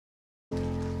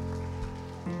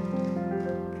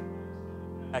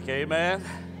Amen.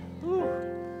 Woo.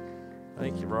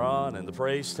 Thank you, Ron, and the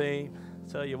praise team.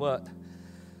 Tell you what,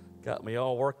 got me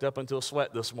all worked up into a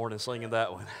sweat this morning singing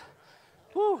that one.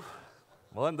 Woo.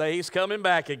 One day he's coming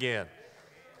back again.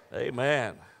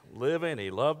 Amen. Living,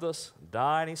 he loved us.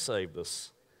 Dying, he saved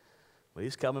us. But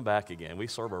he's coming back again. We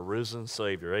serve a risen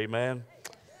Savior. Amen.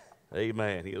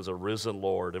 Amen. He is a risen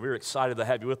Lord. And we're excited to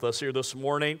have you with us here this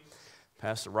morning.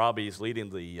 Pastor Robbie is leading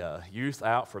the youth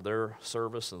out for their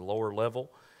service in the lower level.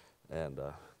 And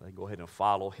they go ahead and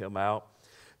follow him out.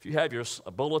 If you have your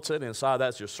bulletin, inside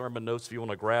that's your sermon notes. If you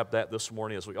want to grab that this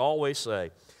morning, as we always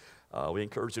say, we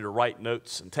encourage you to write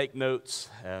notes and take notes.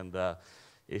 And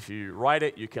if you write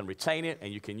it, you can retain it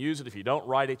and you can use it. If you don't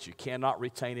write it, you cannot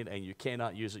retain it and you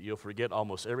cannot use it. You'll forget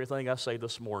almost everything I say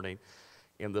this morning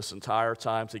in this entire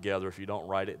time together if you don't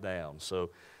write it down. So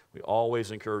we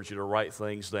always encourage you to write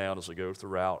things down as we go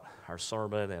throughout our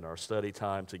sermon and our study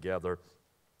time together.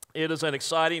 It is an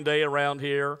exciting day around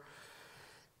here,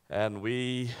 and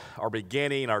we are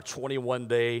beginning our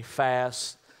 21-day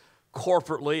fast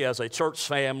corporately as a church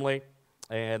family,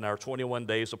 and our 21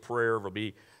 days of prayer will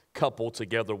be coupled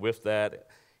together with that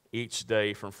each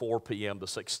day from 4 p.m. to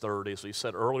 6:30. As we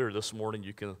said earlier this morning,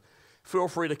 you can feel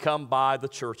free to come by the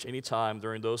church anytime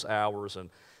during those hours and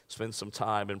spend some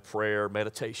time in prayer,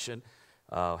 meditation,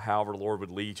 however the Lord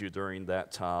would lead you during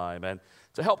that time. And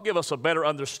to help give us a better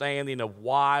understanding of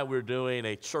why we're doing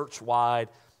a church-wide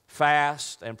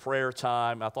fast and prayer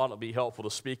time, I thought it would be helpful to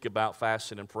speak about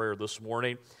fasting and prayer this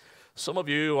morning. Some of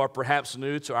you are perhaps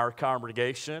new to our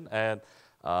congregation, and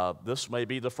this may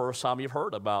be the first time you've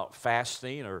heard about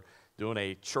fasting or doing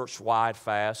a church-wide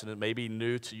fast, and it may be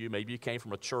new to you. Maybe you came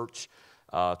from a church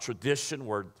tradition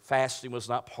where fasting was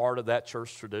not part of that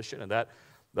church tradition, and that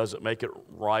doesn't make it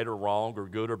right or wrong or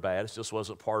good or bad. It just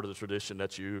wasn't part of the tradition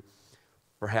that you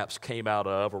perhaps came out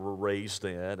of or were raised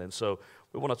in. And so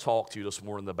we want to talk to you this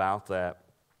morning about that.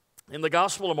 In the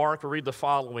Gospel of Mark, we read the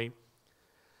following. It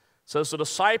says, the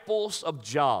disciples of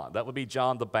John, that would be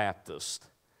John the Baptist,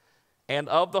 and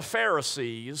of the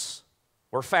Pharisees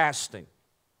were fasting.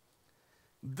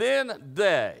 Then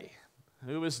they,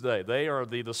 who is they? They are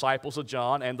the disciples of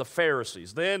John and the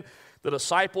Pharisees. Then the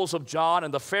disciples of John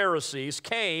and the Pharisees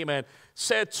came and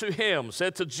said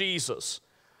to Jesus,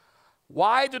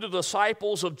 why do the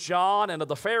disciples of John and of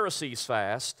the Pharisees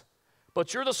fast,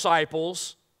 but your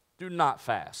disciples do not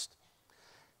fast?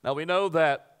 Now we know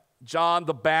that John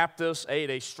the Baptist ate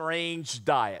a strange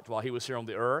diet while he was here on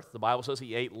the earth. The Bible says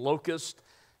he ate locust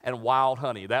and wild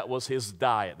honey. That was his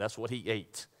diet. That's what he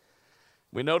ate.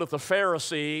 We know that the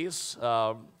Pharisees,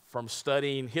 from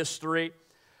studying history,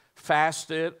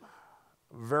 fasted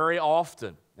very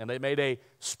often, and they made a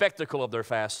spectacle of their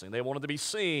fasting. They wanted to be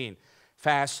seen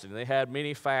fasting. They had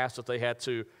many fasts that they had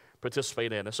to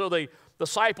participate in. And so the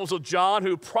disciples of John,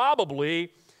 who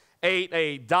probably ate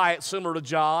a diet similar to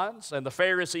John's, and the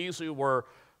Pharisees, who were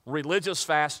religious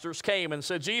fasters, came and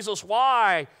said, Jesus,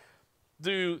 why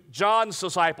do John's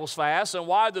disciples fast, and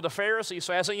why do the Pharisees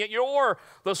fast, and yet your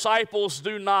disciples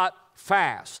do not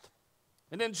fast?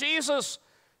 And then Jesus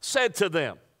said to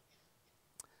them,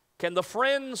 can the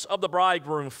friends of the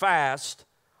bridegroom fast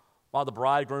while the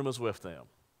bridegroom is with them?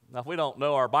 Now, if we don't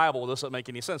know our Bible, this doesn't make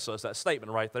any sense to us, that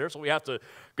statement right there. So we have to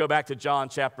go back to John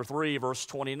chapter 3, verse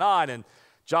 29. And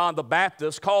John the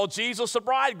Baptist called Jesus the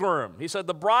bridegroom. He said,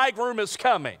 the bridegroom is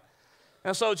coming.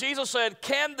 And so Jesus said,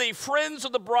 can the friends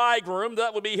of the bridegroom,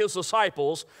 that would be his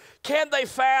disciples, can they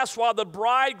fast while the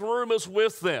bridegroom is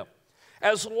with them?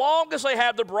 As long as they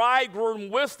have the bridegroom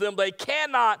with them, they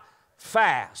cannot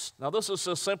fast. Now, this is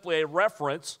just simply a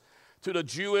reference to the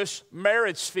Jewish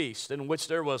marriage feast in which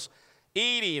there was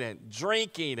eating and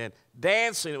drinking and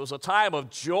dancing. It was a time of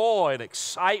joy and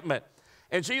excitement.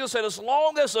 And Jesus said, as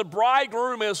long as the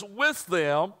bridegroom is with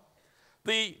them,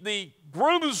 the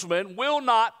groomsmen will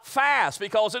not fast,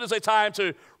 because it is a time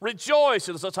to rejoice.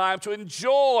 It is a time to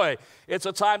enjoy. It's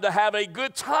a time to have a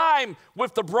good time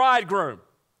with the bridegroom.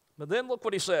 But then look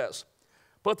what he says.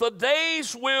 But the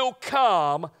days will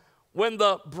come when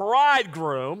the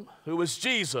bridegroom, who is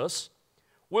Jesus,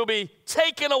 will be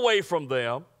taken away from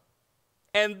them,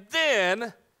 and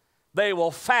then they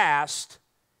will fast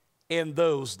in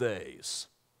those days.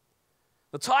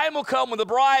 The time will come when the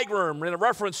bridegroom, in a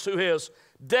reference to his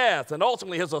death and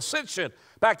ultimately his ascension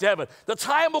back to heaven, the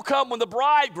time will come when the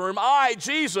bridegroom,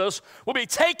 Jesus, will be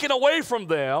taken away from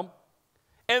them,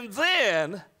 and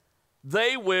then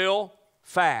they will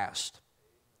fast.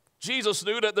 Jesus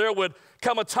knew that there would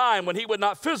come a time when he would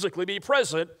not physically be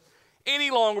present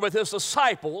any longer with his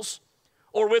disciples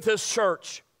or with his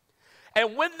church.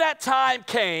 And when that time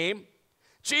came,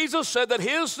 Jesus said that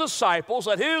his disciples,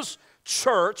 that his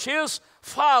church, his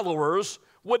followers,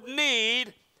 would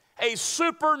need a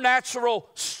supernatural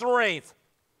strength.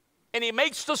 And he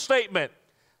makes the statement,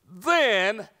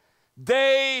 then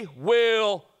they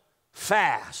will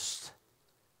fast.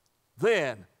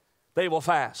 Then they will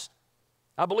fast.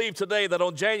 I believe today that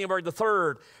on January the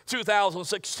 3rd,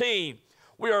 2016,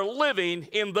 we are living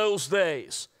in those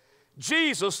days.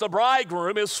 Jesus, the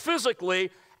bridegroom, is physically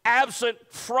absent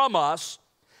from us.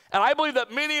 And I believe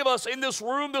that many of us in this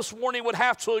room this morning would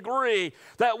have to agree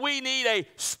that we need a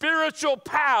spiritual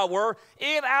power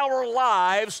in our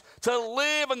lives to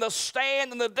live and to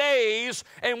stand in the days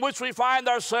in which we find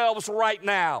ourselves right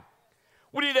now.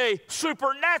 We need a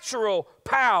supernatural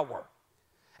power.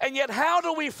 And yet, how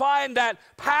do we find that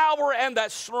power and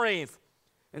that strength?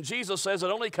 And Jesus says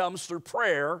it only comes through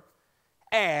prayer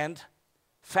and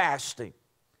fasting.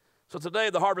 So today,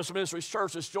 the Harvest Ministries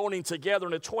Church is joining together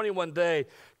in a 21-day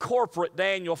corporate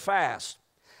Daniel fast.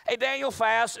 A Daniel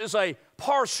fast is a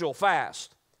partial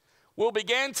fast. We'll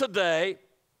begin today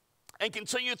and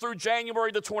continue through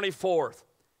January the 24th.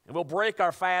 And we'll break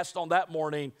our fast on that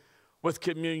morning with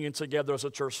communion together as a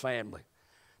church family.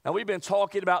 Now, we've been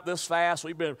talking about this fast.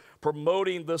 We've been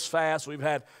promoting this fast. We've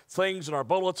had things in our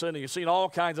bulletin, and you've seen all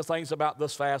kinds of things about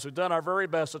this fast. We've done our very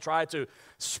best to try to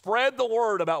spread the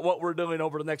word about what we're doing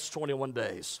over the next 21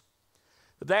 days.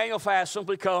 The Daniel fast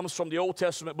simply comes from the Old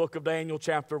Testament book of Daniel,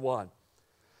 chapter 1.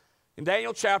 In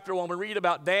Daniel chapter 1, we read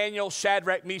about Daniel,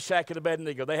 Shadrach, Meshach, and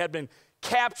Abednego. They had been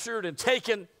captured and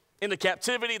taken into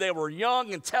captivity. They were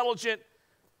young, intelligent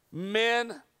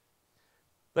men.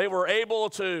 They were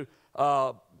able to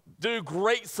do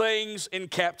great things in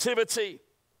captivity.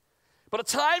 But a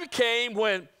time came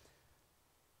when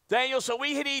Daniel said,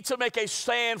 we need to make a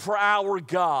stand for our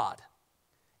God.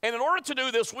 And in order to do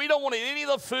this, we don't want any of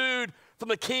the food from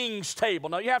the king's table.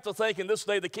 Now, you have to think in this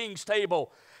day, the king's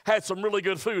table had some really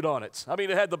good food on it. I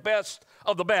mean, it had the best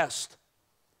of the best.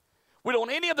 We don't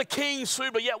want any of the king's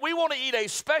food, but yet we want to eat a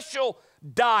special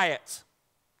diet.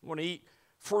 We want to eat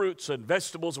fruits and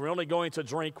vegetables, and we're only going to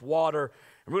drink water.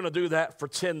 And we're going to do that for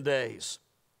 10 days.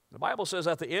 The Bible says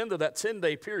at the end of that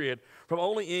 10-day period, from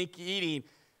only eating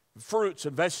fruits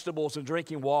and vegetables and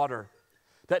drinking water,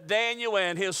 that Daniel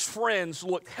and his friends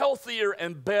looked healthier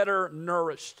and better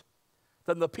nourished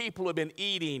than the people who had been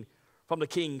eating from the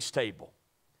king's table.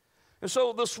 And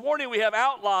so this morning we have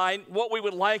outlined what we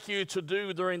would like you to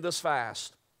do during this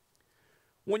fast.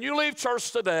 When you leave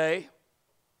church today,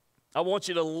 I want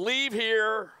you to leave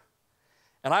here,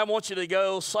 and I want you to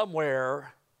go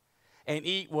somewhere and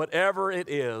eat whatever it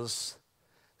is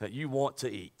that you want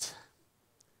to eat.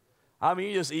 I mean,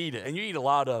 you just eat it, and you eat a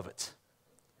lot of it.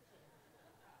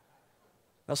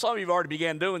 Now, some of you have already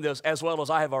began doing this, as well as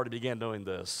I have already began doing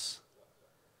this.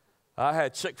 I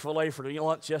had Chick-fil-A for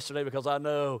lunch yesterday because I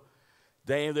know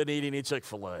Daniel didn't eat any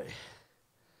Chick-fil-A.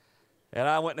 And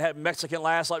I went and had Mexican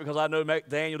last night because I know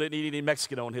Daniel didn't eat any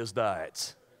Mexican on his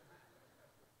diet.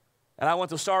 And I went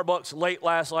to Starbucks late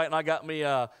last night, and I got me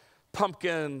a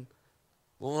pumpkin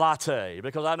latte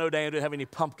because I know Daniel didn't have any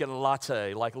pumpkin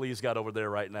latte like Lee's got over there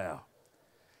right now.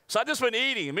 So I've just been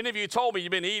eating. Many of you told me you've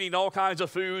been eating all kinds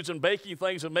of foods and baking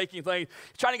things and making things,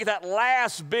 trying to get that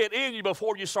last bit in you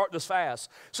before you start this fast.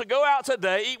 So go out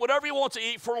today, eat whatever you want to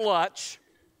eat for lunch,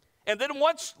 and then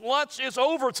once lunch is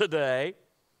over today,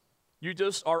 you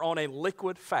just are on a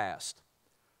liquid fast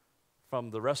from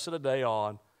the rest of the day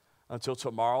on until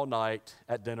tomorrow night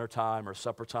at dinner time or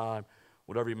supper time,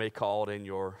 whatever you may call it in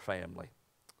your family.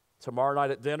 Tomorrow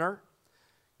night at dinner,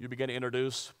 you begin to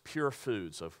introduce pure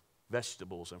foods of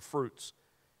vegetables and fruits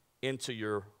into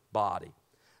your body.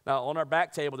 Now, on our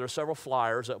back table, there are several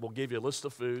flyers that will give you a list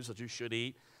of foods that you should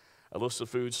eat, a list of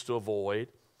foods to avoid.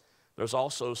 There's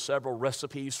also several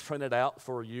recipes printed out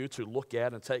for you to look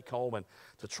at and take home and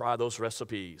to try those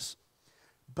recipes.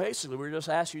 Basically, we're just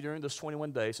asking you during this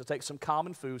 21 days to take some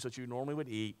common foods that you normally would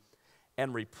eat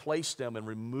and replace them and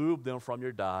remove them from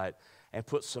your diet and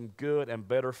put some good and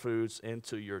better foods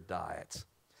into your diet.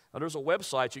 Now, there's a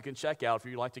website you can check out if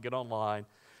you'd like to get online,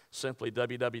 simply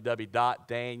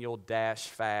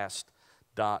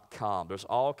www.daniel-fast.com. There's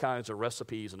all kinds of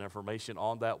recipes and information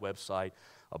on that website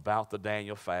about the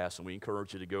Daniel fast, and we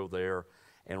encourage you to go there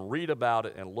and read about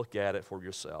it and look at it for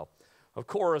yourself. Of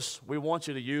course, we want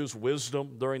you to use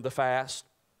wisdom during the fast.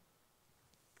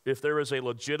 If there is a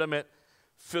legitimate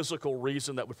physical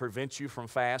reason that would prevent you from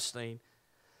fasting,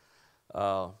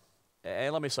 and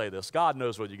let me say this, God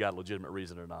knows whether you got a legitimate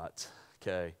reason or not,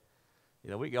 okay?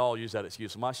 You know, we can all use that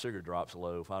excuse. My sugar drops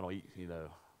low if I don't eat,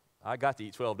 I got to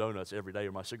eat 12 donuts every day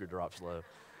or my sugar drops low.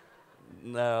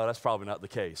 No, that's probably not the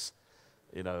case,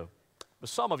 But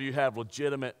some of you have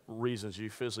legitimate reasons you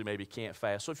physically maybe can't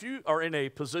fast. So if you are in a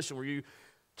position where you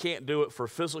can't do it for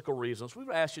physical reasons, we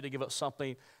would ask you to give up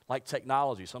something like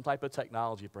technology, some type of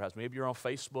technology perhaps. Maybe you're on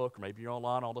Facebook, or maybe you're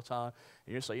online all the time,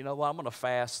 and you say, you know what, I'm going to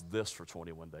fast this for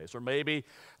 21 days. Or maybe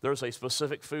there's a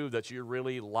specific food that you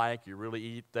really like, you really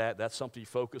eat that, that's something you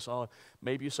focus on.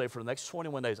 Maybe you say, for the next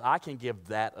 21 days, I can give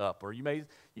that up. Or you may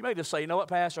just say, you know what,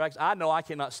 Pastor, I know I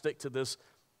cannot stick to this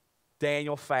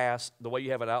Daniel fast the way you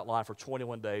have it outlined for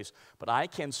 21 days, but I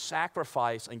can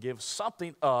sacrifice and give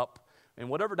something up. And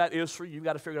whatever that is for you, you've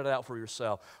got to figure that out for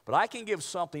yourself. But I can give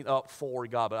something up for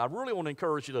God. But I really want to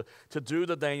encourage you to do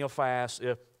the Daniel fast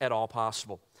if at all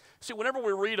possible. See, whenever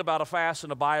we read about a fast in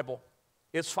the Bible,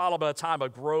 it's followed by a time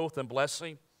of growth and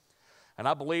blessing. And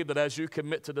I believe that as you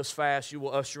commit to this fast, you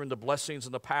will usher in the blessings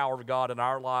and the power of God in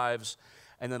our lives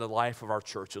and in the life of our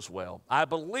church as well. I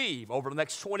believe over the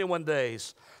next 21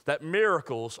 days that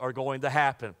miracles are going to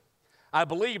happen. I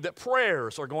believe that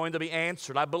prayers are going to be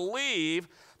answered. I believe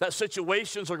that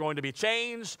situations are going to be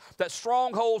changed, that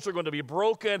strongholds are going to be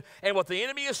broken, and what the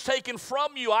enemy has taken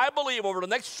from you, I believe over the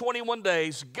next 21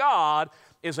 days, God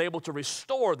is able to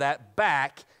restore that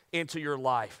back into your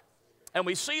life. And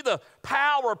we see the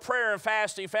power of prayer and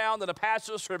fasting found in a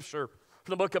passage of Scripture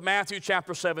from the book of Matthew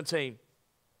chapter 17.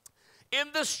 In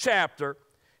this chapter,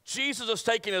 Jesus is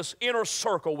taking his inner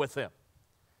circle with him.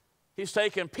 He's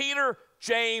taken Peter,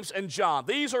 James, and John.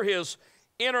 These are his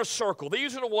inner circle.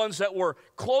 These are the ones that were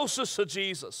closest to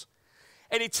Jesus.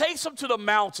 And he takes them to the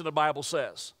mountain, the Bible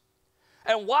says.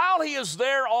 And while he is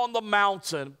there on the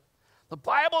mountain, the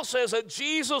Bible says that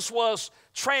Jesus was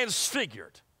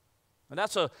transfigured. And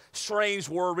that's a strange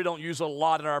word we don't use a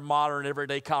lot in our modern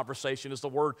everyday conversation, is the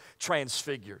word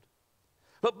transfigured.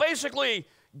 But basically,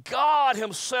 God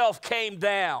himself came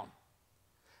down.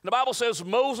 And the Bible says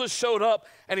Moses showed up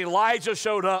and Elijah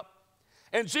showed up.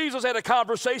 And Jesus had a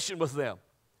conversation with them.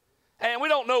 And we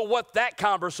don't know what that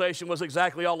conversation was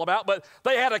exactly all about, but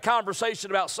they had a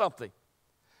conversation about something.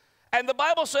 And the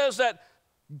Bible says that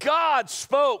God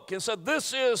spoke and said,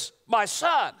 "This is my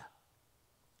son."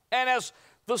 And as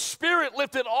the Spirit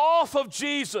lifted off of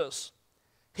Jesus,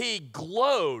 he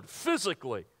glowed,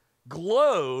 physically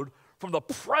glowed from the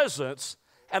presence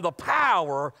and the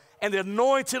power and the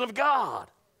anointing of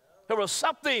God. There was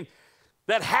something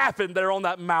that happened there on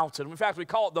that mountain. In fact, we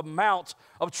call it the Mount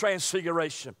of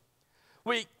Transfiguration.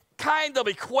 We kind of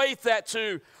equate that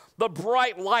to the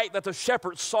bright light that the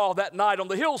shepherds saw that night on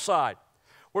the hillside,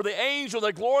 where the angel,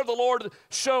 the glory of the Lord,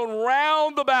 shone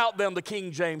round about them, the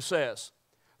King James says.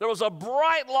 There was a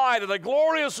bright light and a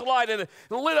glorious light, and it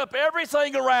lit up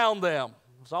everything around them.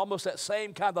 It was almost that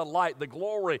same kind of light, the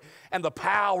glory and the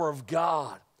power of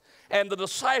God. And the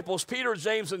disciples, Peter,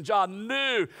 James, and John,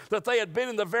 knew that they had been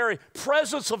in the very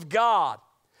presence of God.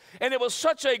 And it was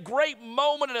such a great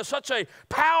moment and it's such a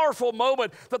powerful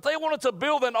moment that they wanted to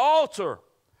build an altar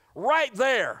right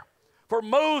there for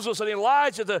Moses and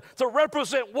Elijah to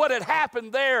represent what had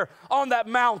happened there on that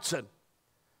mountain.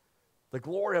 The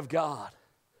glory of God.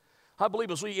 I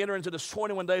believe as we enter into this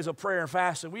 21 days of prayer and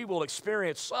fasting, we will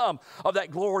experience some of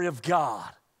that glory of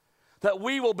God. That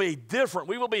we will be different,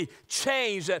 we will be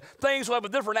changed, that things will have a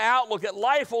different outlook, that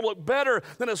life will look better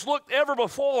than it's looked ever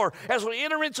before as we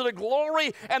enter into the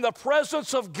glory and the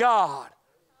presence of God.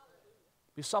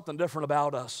 Be something different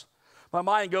about us. My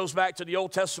mind goes back to the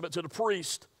Old Testament, to the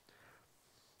priest,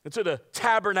 and to the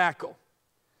tabernacle.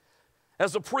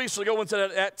 As the priest would go into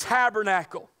that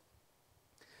tabernacle,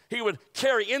 he would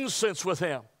carry incense with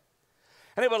him.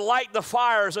 And it would light the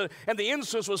fires, and the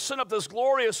incense would send up this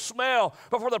glorious smell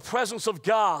before the presence of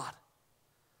God.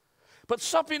 But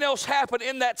something else happened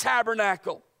in that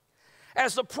tabernacle.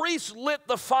 As the priests lit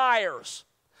the fires,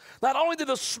 not only did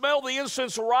the smell of the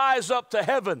incense rise up to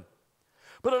heaven,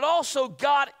 but it also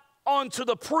got onto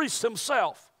the priest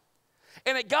himself.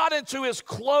 And it got into his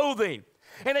clothing,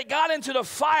 and it got into the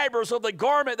fibers of the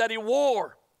garment that he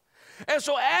wore. And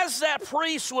so as that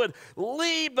priest would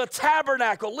leave the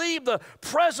tabernacle, leave the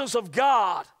presence of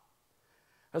God,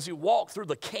 as he walked through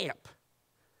the camp,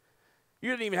 you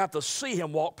didn't even have to see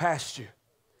him walk past you.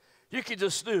 You could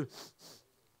just do,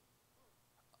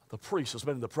 the priest has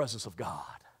been in the presence of God.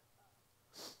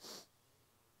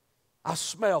 I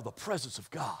smell the presence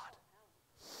of God.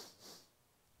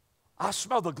 I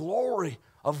smell the glory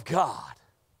of God.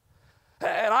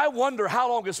 And I wonder how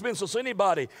long it's been since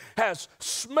anybody has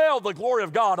smelled the glory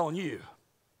of God on you.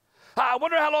 I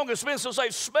wonder how long it's been since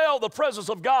they've smelled the presence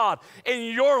of God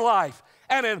in your life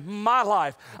and in my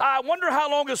life. I wonder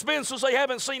how long it's been since they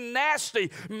haven't seen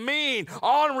nasty, mean,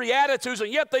 ornery attitudes,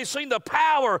 and yet they've seen the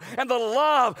power and the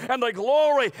love and the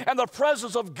glory and the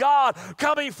presence of God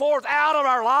coming forth out of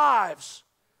our lives.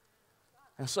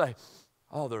 And say,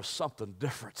 oh, there's something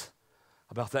different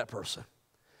about that person.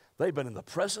 They've been in the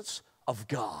presence of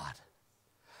God.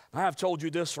 I have told you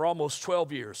this for almost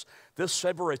 12 years. This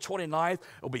February 29th,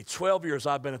 it'll be 12 years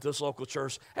I've been at this local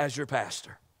church as your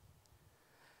pastor.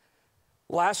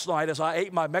 Last night, as I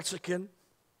ate my Mexican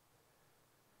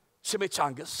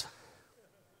chimichangas,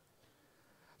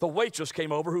 the waitress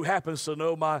came over who happens to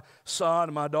know my son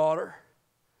and my daughter,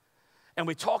 and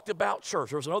we talked about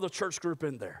church. There was another church group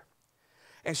in there.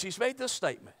 And she's made this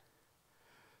statement: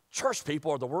 church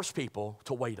people are the worst people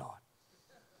to wait on.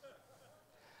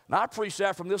 Now, I preached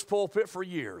that from this pulpit for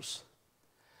years.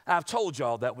 I've told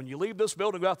y'all that when you leave this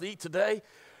building, go out to eat today,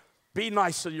 be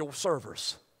nice to your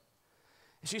servers.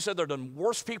 And she said they're the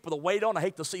worst people to wait on. I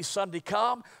hate to see Sunday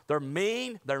come. They're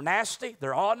mean, they're nasty,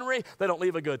 they're ornery, they don't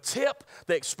leave a good tip,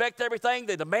 they expect everything,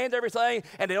 they demand everything,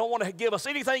 and they don't want to give us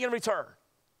anything in return.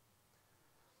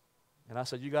 And I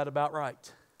said, you got it about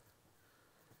right.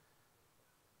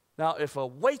 Now, if a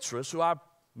waitress,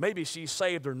 maybe she's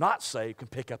saved or not saved, can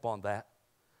pick up on that,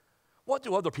 what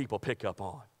do other people pick up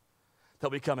on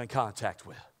that we come in contact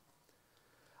with?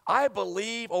 I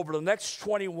believe over the next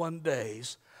 21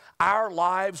 days, our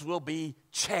lives will be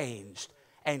changed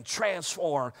and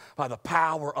transformed by the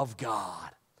power of God.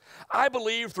 I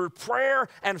believe through prayer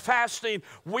and fasting,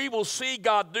 we will see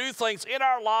God do things in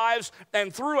our lives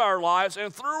and through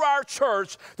our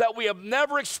church that we have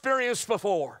never experienced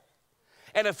before.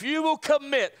 And if you will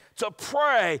commit to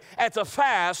pray and to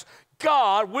fast,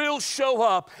 God will show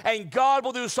up and God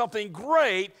will do something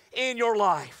great in your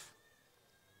life.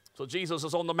 So Jesus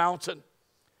is on the mountain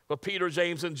with Peter,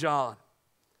 James, and John.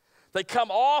 They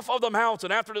come off of the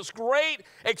mountain after this great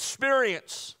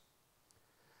experience,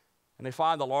 and they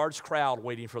find a large crowd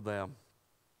waiting for them,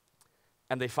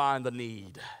 and they find the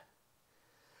need.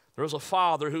 There's a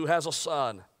father who has a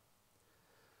son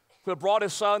who had brought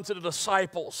his son to the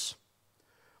disciples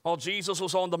while Jesus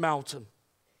was on the mountain.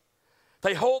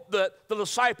 They hoped that the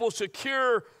disciples should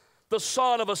cure the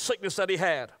son of a sickness that he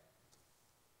had.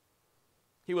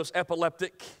 He was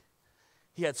epileptic.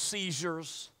 He had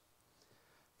seizures.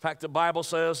 In fact, the Bible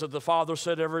says that the father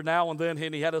said every now and then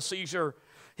when he had a seizure,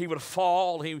 he would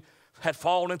fall. He had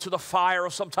fallen into the fire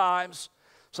sometimes.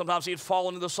 Sometimes he had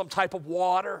fallen into some type of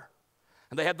water,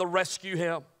 and they had to rescue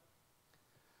him.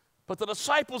 But the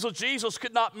disciples of Jesus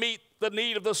could not meet the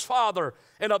need of this father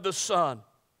and of this son.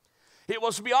 It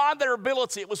was beyond their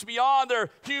ability. It was beyond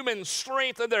their human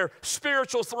strength and their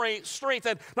spiritual strength.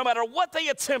 And no matter what they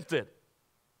attempted,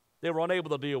 they were unable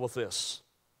to deal with this.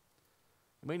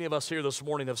 Many of us here this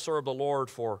morning have served the Lord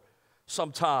for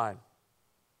some time.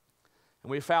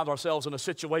 And we found ourselves in a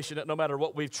situation that no matter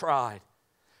what we've tried,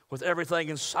 with everything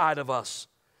inside of us,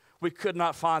 we could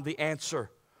not find the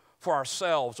answer for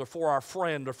ourselves or for our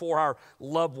friend or for our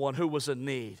loved one who was in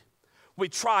need. We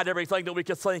tried everything that we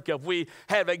could think of. We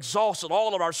have exhausted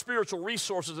all of our spiritual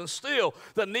resources, and still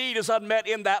the need is unmet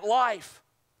in that life.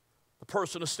 The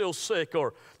person is still sick,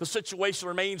 or the situation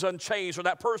remains unchanged, or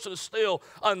that person is still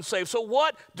unsaved. So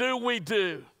what do?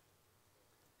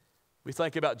 We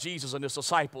think about Jesus and his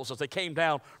disciples as they came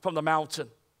down from the mountain.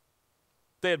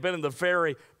 They had been in the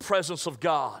very presence of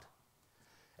God.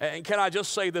 And can I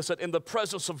just say this, that in the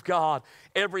presence of God,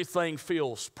 everything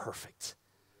feels perfect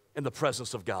in the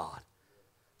presence of God.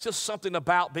 Just something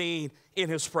about being in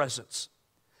his presence.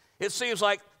 It seems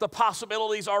like the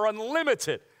possibilities are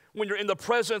unlimited when you're in the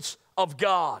presence of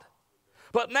God.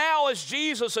 But now as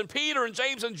Jesus and Peter and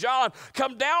James and John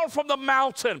come down from the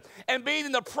mountain and being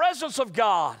in the presence of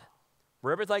God,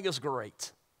 where everything is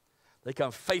great, they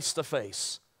come face to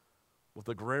face with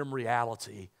the grim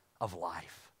reality of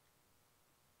life.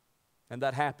 And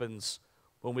that happens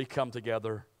when we come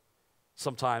together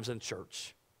sometimes in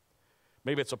church.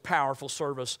 Maybe it's a powerful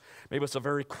service. Maybe it's a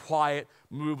very quiet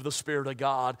move of the Spirit of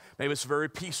God. Maybe it's a very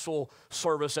peaceful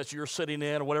service that you're sitting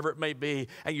in, or whatever it may be,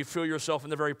 and you feel yourself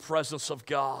in the very presence of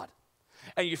God.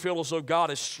 And you feel as though God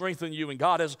has strengthened you, and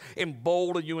God has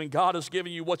emboldened you, and God has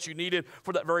given you what you needed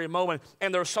for that very moment.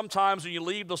 And there are some times when you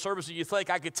leave the service and you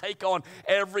think, I could take on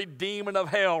every demon of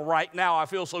hell right now. I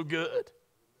feel so good.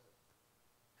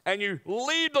 And you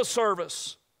leave the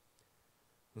service,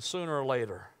 and sooner or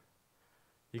later,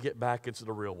 you get back into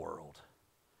the real world.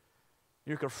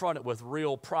 You're confronted with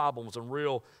real problems and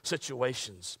real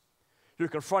situations. you're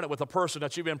confronted with the person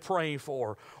that you've been praying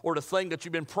for or the thing that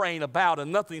you've been praying about,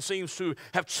 and nothing seems to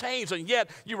have changed, and yet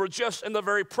you were just in the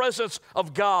very presence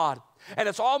of God. And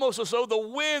it's almost as though the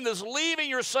wind is leaving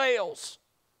your sails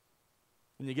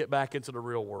when you get back into the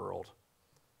real world.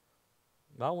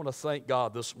 And I want to thank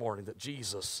God this morning that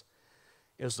Jesus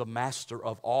is the master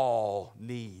of all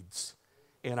needs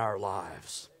in our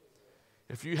lives.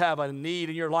 If you have a need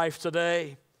in your life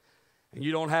today and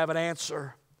you don't have an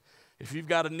answer, if you've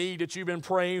got a need that you've been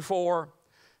praying for,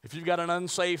 if you've got an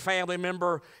unsaved family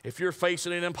member, if you're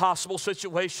facing an impossible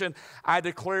situation, I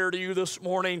declare to you this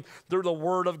morning through the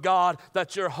Word of God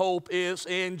that your hope is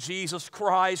in Jesus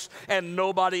Christ and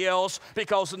nobody else,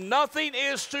 because nothing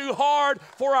is too hard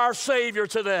for our Savior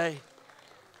today.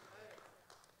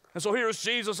 And so here's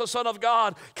Jesus, the Son of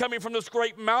God, coming from this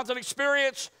great mountain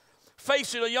experience,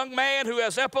 facing a young man who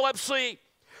has epilepsy.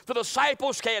 The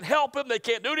disciples can't help him. They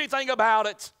can't do anything about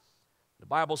it. The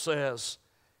Bible says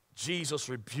Jesus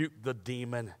rebuked the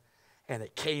demon, and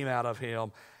it came out of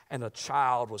him, and the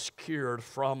child was cured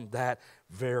from that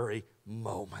very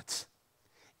moment.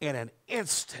 In an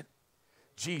instant,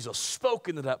 Jesus spoke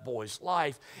into that boy's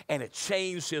life, and it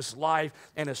changed his life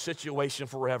and his situation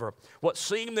forever. What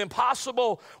seemed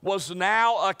impossible was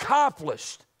now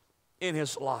accomplished in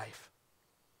his life.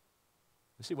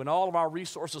 You see, when all of our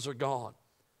resources are gone,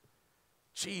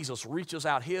 Jesus reaches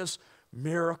out his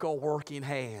miracle-working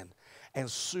hand, and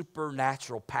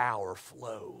supernatural power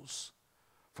flows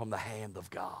from the hand of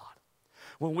God.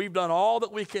 When we've done all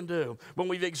that we can do, when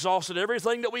we've exhausted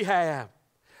everything that we have,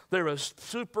 there is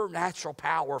supernatural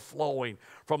power flowing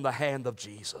from the hand of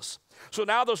Jesus. So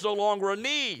now there's no longer a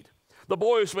need. The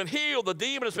boy has been healed. The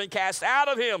demon has been cast out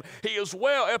of him. He is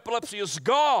well. Epilepsy is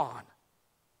gone.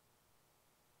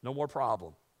 No more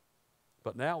problem.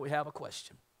 But now we have a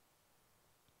question.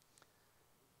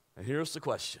 And here's the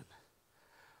question.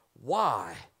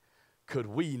 Why could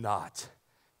we not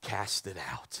cast it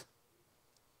out?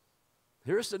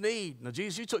 Here's the need. Now,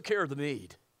 Jesus, you took care of the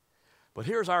need. But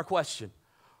here's our question.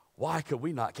 Why could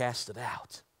we not cast it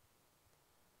out?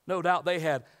 No doubt they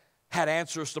had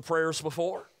answers to prayers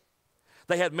before.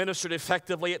 They had ministered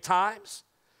effectively at times.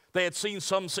 They had seen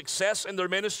some success in their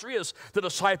ministry as the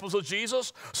disciples of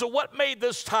Jesus. So what made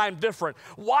this time different?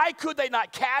 Why could they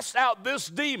not cast out this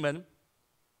demon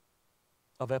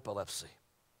of epilepsy?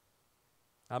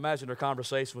 I imagine their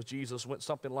conversation with Jesus went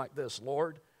something like this.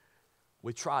 Lord,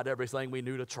 we tried everything we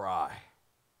knew to try.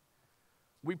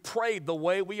 We prayed the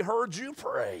way we heard you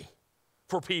pray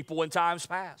for people in times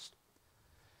past.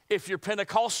 If you're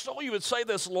Pentecostal, you would say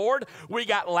this, Lord, we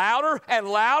got louder and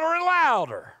louder and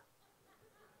louder.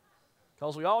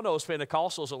 Because we all know as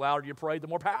Pentecostals, the louder you pray, the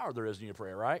more power there is in your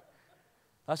prayer, right?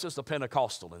 That's just the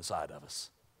Pentecostal inside of us.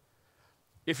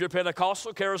 If you're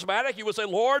Pentecostal, charismatic, you would say,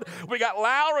 Lord, we got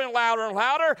louder and louder and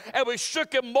louder, and we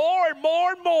shook him more and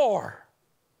more and more.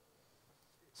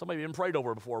 Some of you have been prayed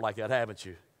over before like that, haven't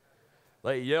you?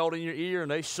 They yelled in your ear,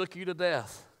 and they shook you to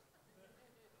death.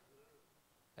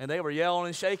 And they were yelling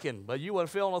and shaking, but you wasn't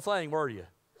feeling a thing, were you?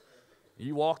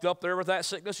 You walked up there with that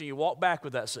sickness, and you walked back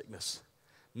with that sickness.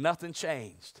 Nothing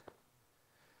changed.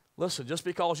 Listen, just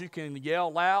because you can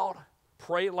yell loud,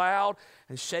 pray loud,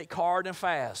 and shake hard and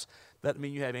fast, doesn't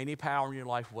mean you have any power in your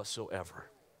life whatsoever.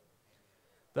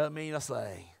 Doesn't mean a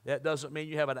thing. That doesn't mean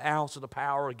you have an ounce of the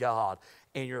power of God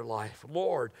in your life.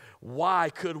 Lord, why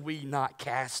could we not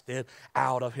cast it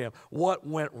out of him? What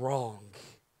went wrong?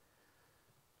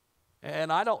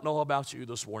 And I don't know about you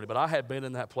this morning, but I have been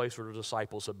in that place where the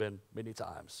disciples have been many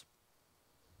times.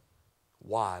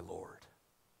 Why, Lord?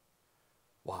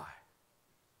 Why?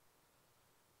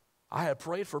 I have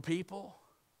prayed for people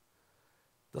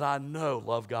that I know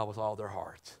love God with all their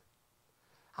heart.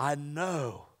 I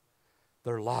know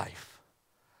their life.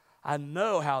 I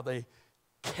know how they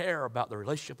care about the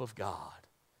relationship of God.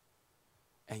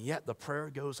 And yet the prayer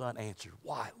goes unanswered.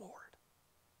 Why, Lord?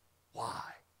 Why?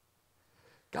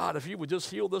 God, if you would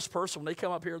just heal this person when they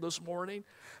come up here this morning,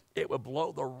 it would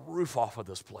blow the roof off of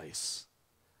this place.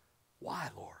 Why,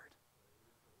 Lord?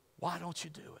 Why don't you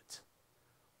do it?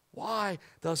 Why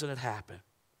doesn't it happen?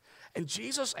 And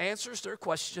Jesus answers their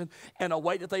question in a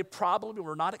way that they probably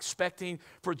were not expecting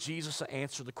for Jesus to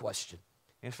answer the question.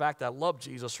 In fact, I love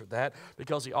Jesus for that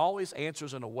because he always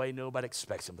answers in a way nobody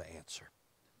expects him to answer.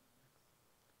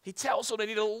 He tells them they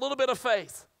need a little bit of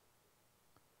faith.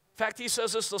 In fact, he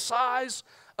says it's the size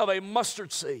of a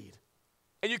mustard seed.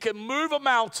 And you can move a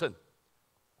mountain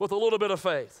with a little bit of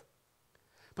faith.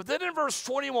 But then in verse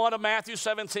 21 of Matthew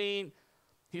 17,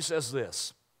 he says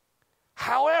this,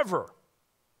 however,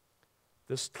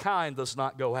 this kind does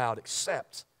not go out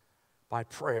except by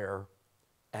prayer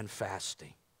and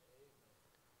fasting.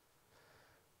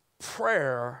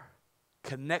 Prayer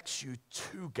connects you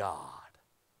to God.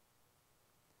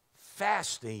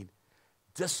 Fasting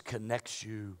disconnects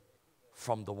you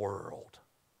from the world.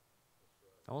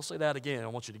 I want to say that again. I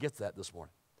want you to get that this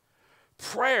morning.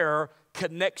 Prayer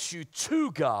connects you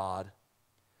to God.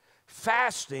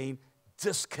 Fasting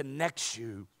disconnects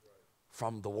you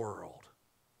from the world.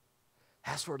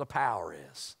 That's where the power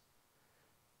is.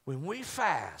 When we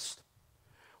fast,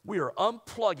 we are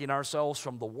unplugging ourselves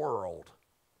from the world,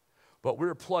 but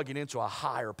we're plugging into a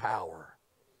higher power,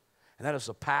 and that is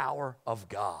the power of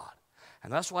God.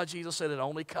 And that's why Jesus said it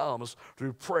only comes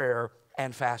through prayer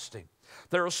and fasting.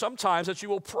 There are some times that you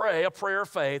will pray a prayer of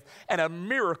faith and a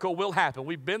miracle will happen.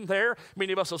 We've been there.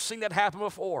 Many of us have seen that happen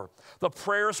before. The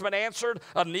prayer has been answered,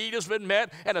 a need has been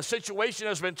met, and a situation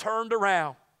has been turned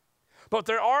around. But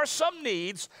there are some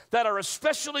needs that are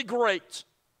especially great.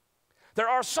 There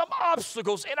are some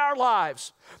obstacles in our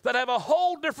lives that have a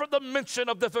whole different dimension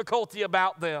of difficulty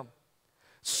about them.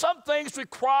 Some things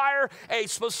require a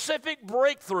specific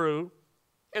breakthrough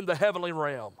in the heavenly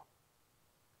realm.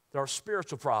 There are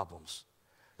spiritual problems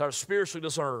that are spiritually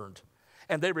discerned,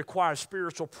 and they require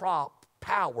spiritual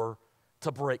power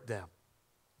to break them.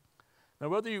 Now,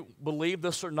 whether you believe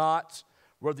this or not,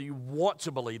 whether you want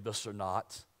to believe this or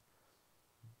not,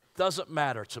 doesn't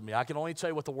matter to me. I can only tell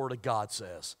you what the Word of God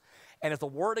says. And if the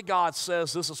Word of God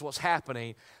says this is what's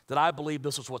happening, then I believe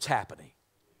this is what's happening.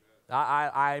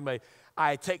 I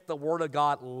take the Word of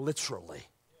God literally.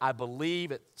 I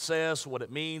believe it says what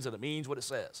it means, and it means what it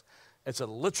says. It's a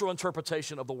literal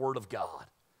interpretation of the Word of God.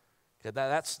 Okay,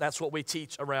 that's what we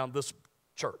teach around this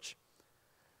church.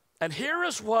 And here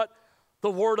is what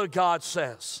the Word of God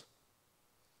says.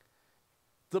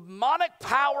 Demonic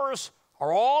powers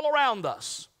are all around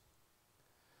us.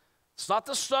 It's not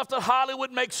the stuff that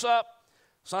Hollywood makes up.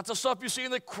 It's not the stuff you see in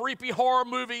the creepy horror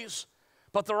movies.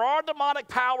 But there are demonic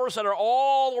powers that are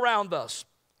all around us.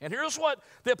 And here's what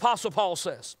the Apostle Paul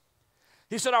says.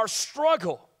 He said, our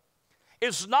struggle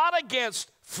is not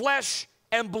against flesh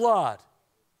and blood.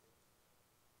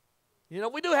 You know,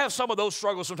 we do have some of those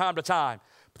struggles from time to time,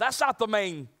 but that's not the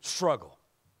main struggle.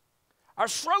 Our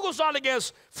struggle is not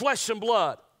against flesh and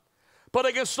blood, but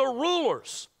against the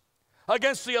rulers,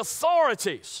 against the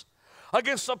authorities,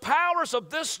 against the powers of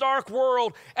this dark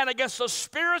world, and against the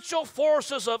spiritual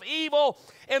forces of evil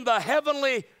in the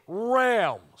heavenly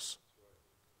realms.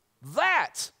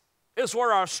 That is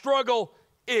where our struggle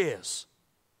is.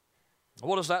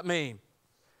 What does that mean?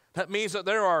 That means that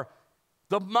there are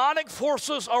demonic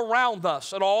forces around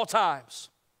us at all times.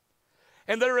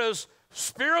 And there is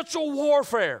spiritual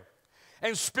warfare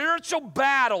and spiritual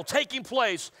battle taking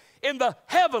place in the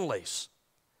heavenlies.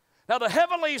 Now, the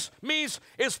heavenlies means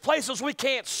it's places we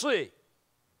can't see.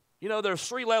 You know, there's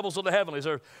 3 levels of the heavenlies.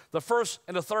 There's the first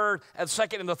and the third and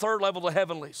second and the third level of the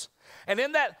heavenlies. And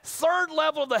in that third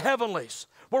level of the heavenlies,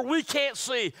 where we can't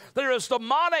see, there is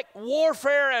demonic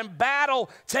warfare and battle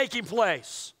taking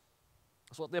place.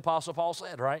 That's what the Apostle Paul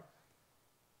said, right?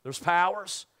 There's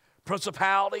powers,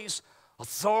 principalities,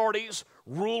 authorities,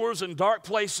 rulers in dark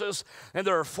places, and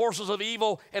there are forces of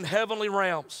evil in heavenly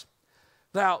realms.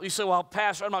 Now, you say, well,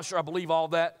 Pastor, I'm not sure I believe all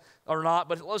that or not,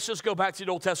 but let's just go back to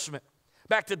the Old Testament.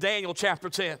 Back to Daniel chapter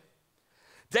 10.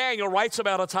 Daniel writes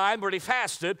about a time where he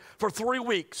fasted for 3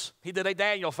 weeks. He did a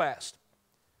Daniel fast.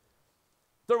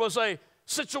 There was a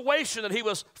situation that he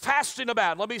was fasting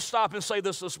about. Let me stop and say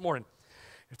this morning.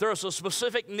 If there is a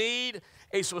specific need,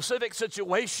 a specific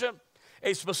situation,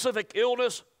 a specific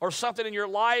illness, or something in your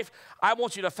life, I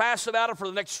want you to fast about it for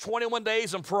the next 21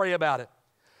 days and pray about it.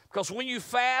 Because when you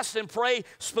fast and pray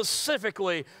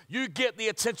specifically, you get the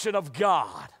attention of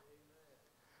God.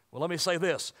 Well, let me say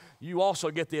this. You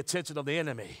also get the attention of the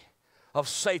enemy, of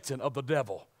Satan, of the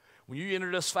devil. When you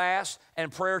enter this fast and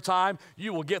prayer time,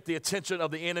 you will get the attention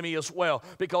of the enemy as well,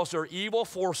 because there are evil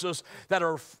forces that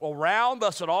are around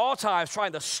us at all times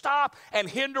trying to stop and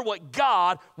hinder what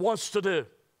God wants to do.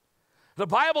 The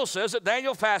Bible says that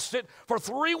Daniel fasted for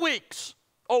 3 weeks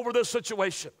over this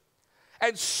situation.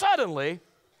 And suddenly,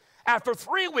 after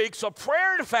 3 weeks of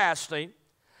prayer and fasting,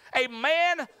 a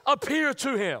man appeared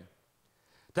to him.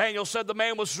 Daniel said the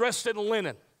man was dressed in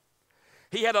linen.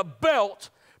 He had a belt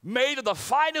made of the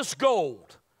finest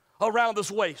gold around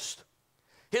his waist.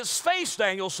 His face,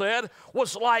 Daniel said,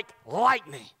 was like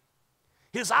lightning.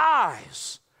 His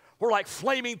eyes were like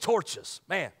flaming torches.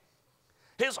 Man.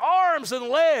 His arms and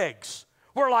legs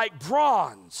were like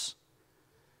bronze.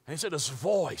 And he said his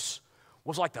voice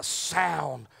was like the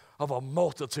sound of a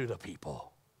multitude of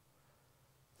people.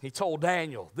 He told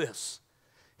Daniel this.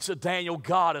 He said, Daniel,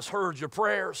 God has heard your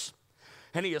prayers,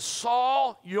 and he has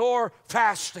saw your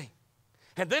fasting.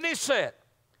 And then he said,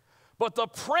 but the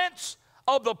prince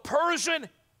of the Persian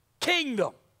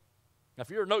kingdom. Now,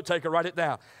 if you're a note taker, write it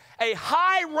down. A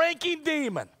high-ranking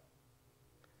demon,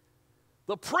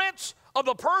 the prince of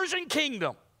the Persian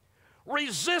kingdom,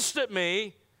 resisted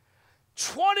me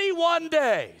 21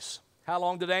 days. How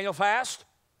long did Daniel fast?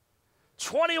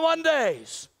 21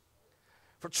 days.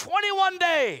 For 21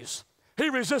 days, he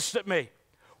resisted me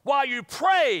while you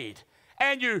prayed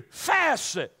and you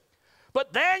fasted.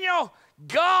 But Daniel,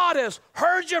 God has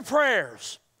heard your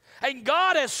prayers, and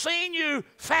God has seen you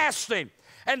fasting.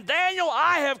 And Daniel,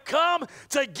 I have come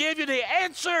to give you the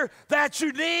answer that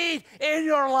you need in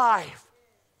your life.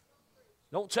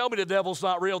 Don't tell me the devil's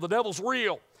not real. The devil's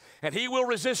real. And he will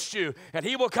resist you, and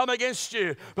he will come against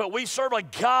you. But we serve a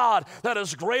God that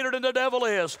is greater than the devil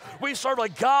is. We serve a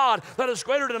God that is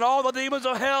greater than all the demons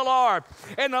of hell are.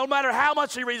 And no matter how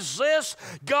much he resists,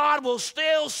 God will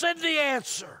still send the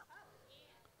answer.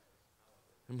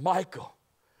 And Michael,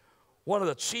 one of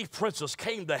the chief princes,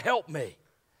 came to help me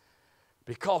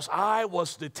because I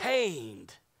was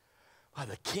detained by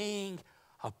the king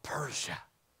of Persia.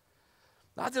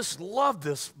 I just love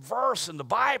this verse in the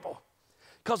Bible,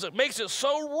 because it makes it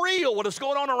so real what is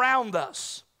going on around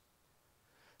us.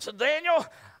 So Daniel,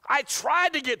 I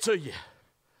tried to get to you,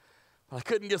 but I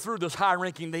couldn't get through this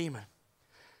high-ranking demon.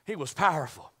 He was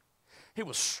powerful. He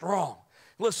was strong.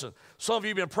 Listen, some of you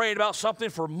have been praying about something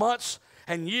for months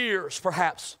and years,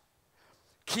 perhaps.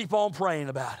 Keep on praying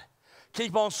about it.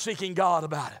 Keep on seeking God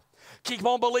about it. Keep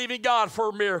on believing God for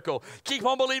a miracle. Keep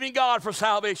on believing God for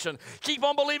salvation. Keep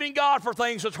on believing God for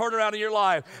things to turn around in your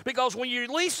life. Because when you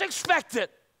least expect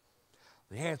it,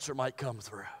 the answer might come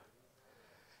through.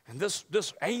 And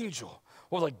this angel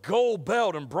with a gold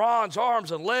belt and bronze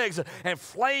arms and legs and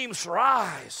flames for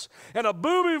eyes and a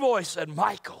booming voice said,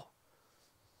 Michael,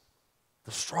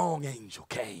 the strong angel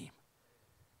came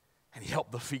and he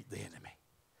helped defeat the enemy.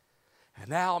 And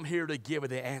now I'm here to give you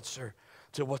the answer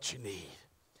to what you need.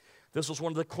 This was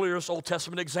one of the clearest Old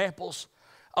Testament examples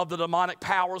of the demonic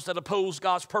powers that oppose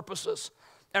God's purposes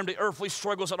and the earthly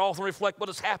struggles that often reflect what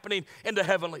is happening in the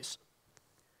heavenlies,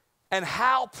 and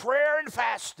how prayer and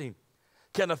fasting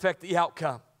can affect the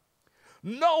outcome.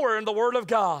 Nowhere in the Word of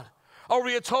God are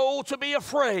we told to be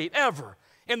afraid, ever,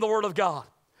 in the Word of God.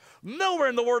 Nowhere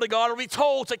in the Word of God are we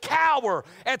told to cower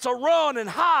and to run and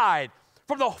hide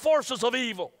from the forces of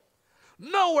evil.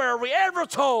 Nowhere are we ever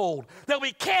told that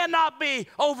we cannot be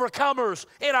overcomers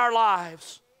in our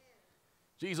lives.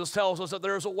 Jesus tells us that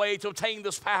there is a way to obtain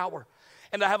this power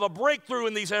and to have a breakthrough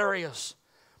in these areas,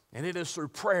 and it is through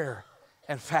prayer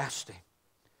and fasting.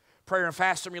 Prayer and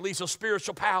fasting release a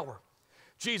spiritual power.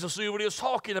 Jesus knew what he was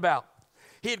talking about.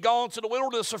 He had gone to the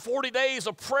wilderness for 40 days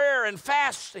of prayer and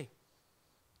fasting.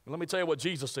 And let me tell you what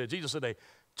Jesus said. Jesus said a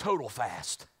total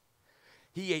fast.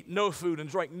 He ate no food and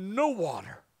drank no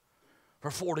water for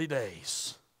 40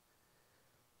 days.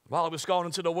 While he was gone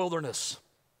into the wilderness,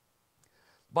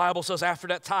 the Bible says after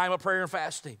that time of prayer and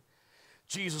fasting,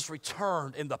 Jesus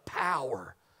returned in the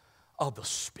power of the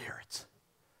Spirit.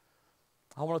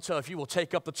 I want to tell you, if you will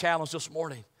take up the challenge this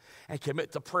morning and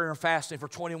commit to prayer and fasting for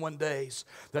 21 days,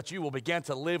 that you will begin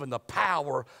to live in the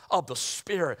power of the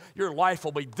Spirit. Your life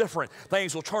will be different.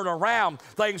 Things will turn around.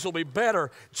 Things will be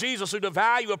better. Jesus knew the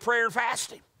value of prayer and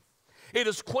fasting. It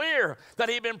is clear that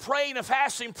he had been praying and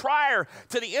fasting prior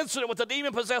to the incident with the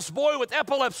demon-possessed boy with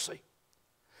epilepsy.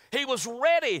 He was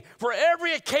ready for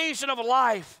every occasion of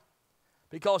life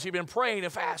because he'd been praying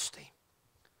and fasting.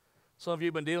 Some of you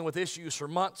have been dealing with issues for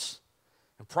months,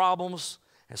 and problems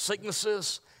and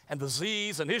sicknesses and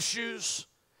disease and issues,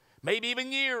 maybe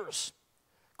even years.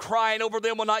 Crying over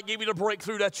them will not give you the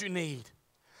breakthrough that you need.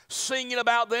 Singing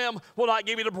about them will not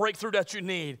give you the breakthrough that you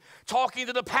need. Talking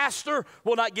to the pastor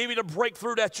will not give you the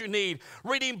breakthrough that you need.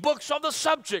 Reading books on the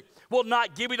subject will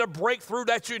not give you the breakthrough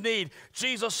that you need.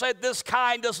 Jesus said this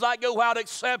kind does not go out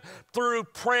except through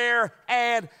prayer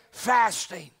and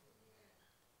fasting.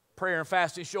 Prayer and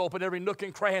fasting show up in every nook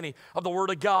and cranny of the Word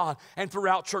of God and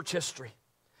throughout church history.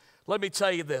 Let me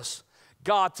tell you this.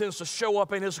 God tends to show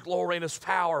up in his glory and his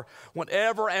power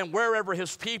whenever and wherever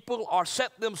his people are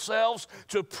set themselves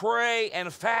to pray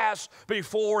and fast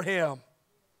before him.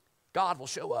 God will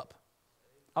show up.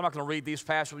 I'm not going to read these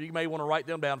passages. You may want to write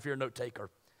them down if you're a note taker.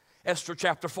 Esther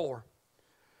chapter 4.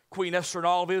 Queen Esther and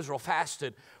all of Israel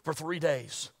fasted for 3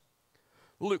 days.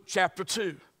 Luke chapter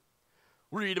 2.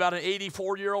 We read about an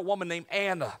 84-year-old woman named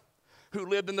Anna who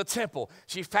lived in the temple.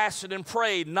 She fasted and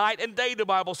prayed night and day, the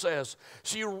Bible says.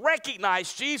 She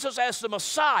recognized Jesus as the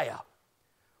Messiah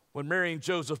when Mary and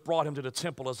Joseph brought him to the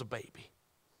temple as a baby.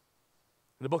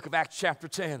 In the book of Acts chapter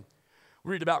 10,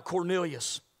 we read about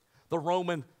Cornelius, the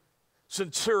Roman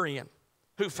centurion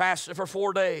who fasted for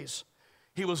 4 days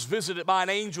he was visited by an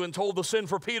angel and told to send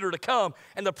for Peter to come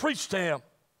and to preach to him.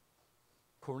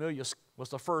 Cornelius was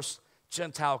the first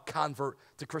Gentile convert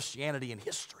to Christianity in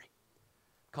history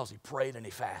because he prayed and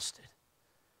he fasted.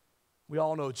 We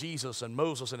all know Jesus and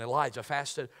Moses and Elijah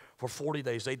fasted for 40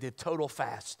 days. They did total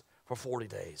fast for 40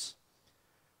 days.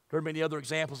 There are many other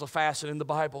examples of fasting in the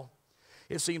Bible.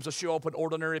 It seems to show up when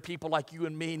ordinary people like you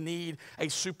and me need a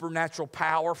supernatural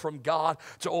power from God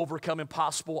to overcome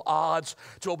impossible odds,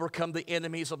 to overcome the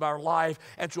enemies of our life,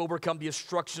 and to overcome the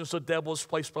obstructions the devil has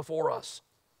placed before us.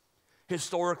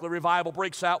 Historically, revival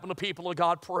breaks out when the people of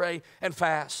God pray and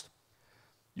fast.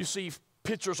 You see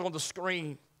pictures on the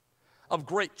screen of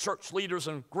great church leaders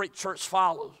and great church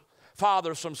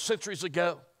fathers from centuries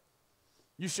ago.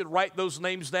 You should write those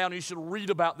names down. You should read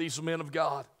about these men of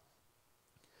God.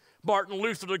 Martin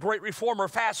Luther, the great reformer,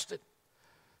 fasted.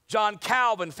 John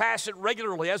Calvin fasted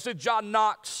regularly, as did John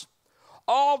Knox.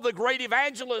 All the great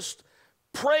evangelists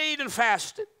prayed and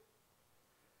fasted.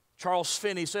 Charles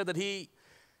Finney said that he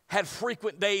had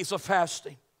frequent days of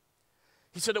fasting.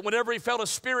 He said that whenever he felt a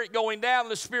spirit going down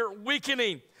and the spirit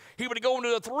weakening, he would go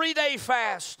into a 3-day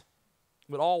fast.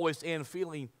 He would always end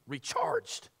feeling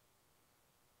recharged.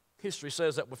 History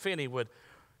says that when Finney would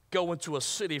go into a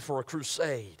city for a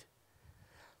crusade,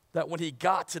 that when he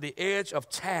got to the edge of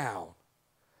town,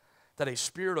 that a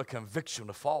spirit of conviction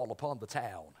would fall upon the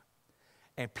town,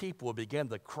 and people would begin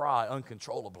to cry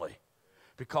uncontrollably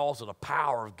because of the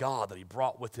power of God that he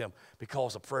brought with him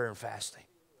because of prayer and fasting.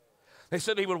 They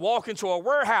said he would walk into a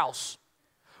warehouse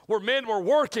where men were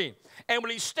working, and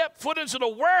when he stepped foot into the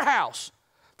warehouse,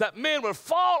 that men would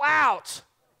fall out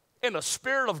in the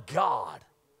Spirit of God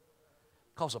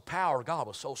because the power of God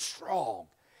was so strong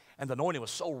and the anointing was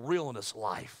so real in his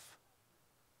life.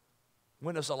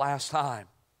 When is the last time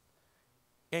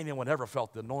anyone ever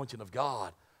felt the anointing of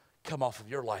God come off of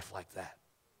your life like that?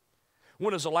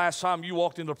 When is the last time you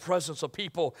walked into the presence of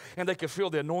people and they could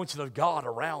feel the anointing of God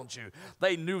around you?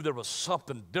 They knew there was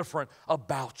something different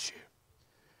about you.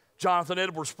 Jonathan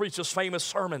Edwards preached this famous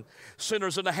sermon,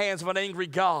 Sinners in the Hands of an Angry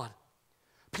God.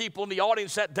 People in the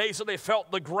audience that day said they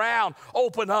felt the ground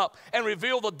open up and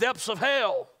reveal the depths of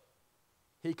hell.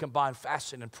 He combined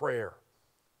fasting and prayer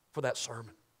for that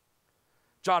sermon.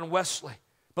 John Wesley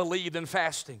believed in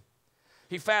fasting.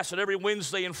 He fasted every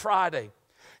Wednesday and Friday.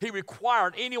 He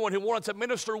required anyone who wanted to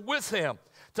minister with him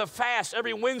to fast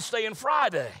every Wednesday and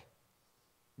Friday.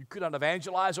 You could not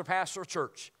evangelize or pastor a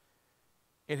church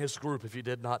in his group if you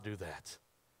did not do that.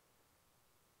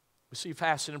 We see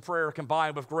fasting and prayer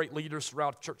combined with great leaders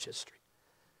throughout church history.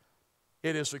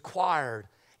 It is required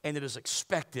and it is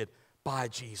expected by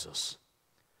Jesus.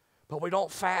 But we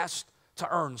don't fast to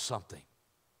earn something.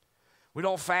 We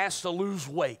don't fast to lose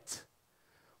weight.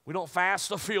 We don't fast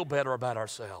to feel better about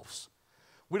ourselves.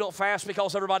 We don't fast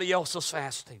because everybody else is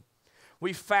fasting.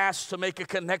 We fast to make a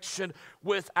connection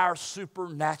with our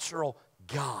supernatural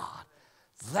God.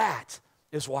 That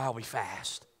is why we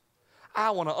fast.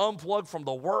 I want to unplug from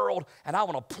the world and I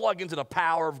want to plug into the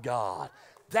power of God.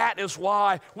 That is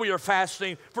why we are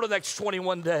fasting for the next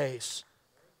 21 days.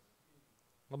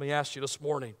 Let me ask you this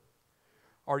morning,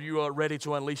 are you ready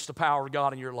to unleash the power of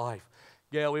God in your life?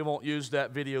 Yeah, we won't use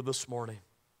that video this morning.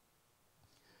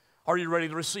 Are you ready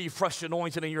to receive fresh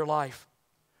anointing in your life?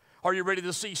 Are you ready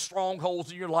to see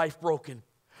strongholds in your life broken?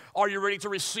 Are you ready to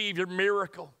receive your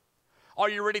miracle? Are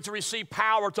you ready to receive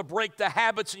power to break the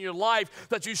habits in your life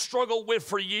that you struggled with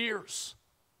for years?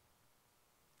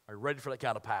 Are you ready for that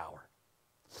kind of power?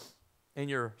 In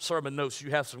your sermon notes, you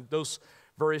have those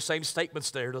very same statements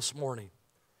there this morning.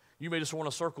 You may just want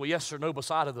to circle yes or no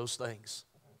beside of those things.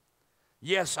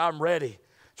 Yes, I'm ready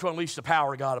to unleash the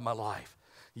power of God in my life.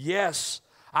 Yes,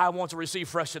 I want to receive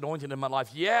fresh anointing in my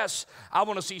life. Yes, I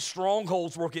want to see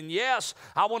strongholds working. Yes,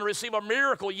 I want to receive a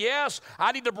miracle. Yes,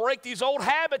 I need to break these old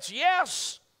habits.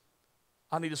 Yes,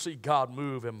 I need to see God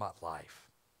move in my life.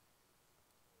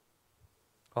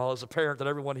 Well, as a parent that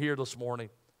everyone here this morning,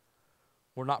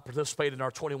 we're not participating in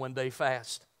our 21-day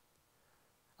fast.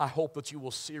 I hope that you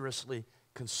will seriously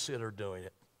consider doing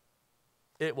it.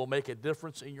 It will make a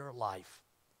difference in your life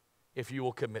if you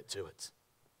will commit to it.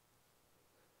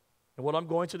 And what I'm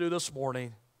going to do this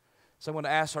morning is I'm going to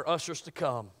ask our ushers to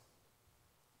come.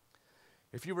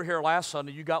 If you were here last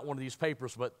Sunday, you got one of these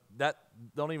papers, but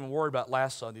don't even worry about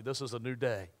last Sunday. This is a new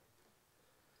day.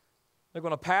 They're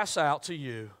going to pass out to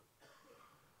you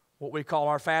what we call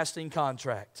our fasting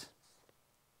contract.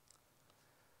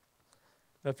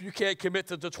 Now, if you can't commit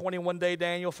to the 21-day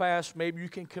Daniel fast, maybe you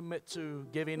can commit to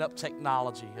giving up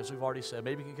technology, as we've already said.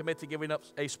 Maybe you can commit to giving up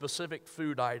a specific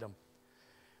food item.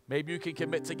 Maybe you can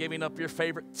commit to giving up your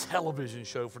favorite television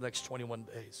show for the next 21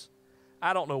 days.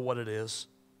 I don't know what it is.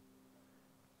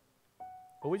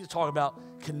 But we just talk about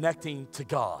connecting to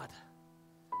God.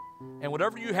 And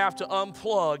whatever you have to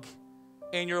unplug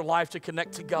in your life to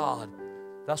connect to God,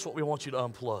 that's what we want you to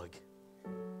unplug.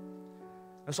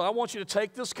 And so I want you to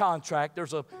take this contract.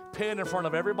 There's a pen in front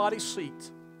of everybody's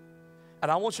seat.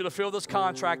 And I want you to fill this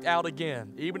contract out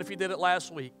again, even if you did it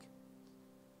last week.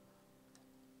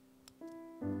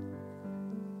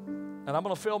 And I'm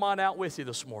going to fill mine out with you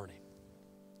this morning.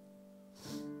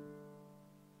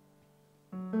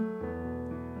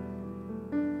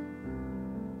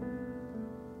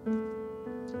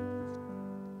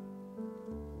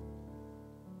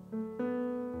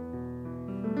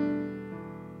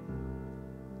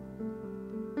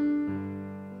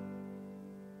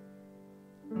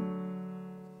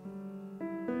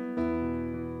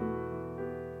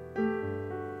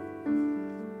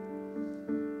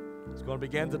 It's going to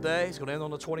begin today. It's going to end on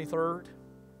the 23rd.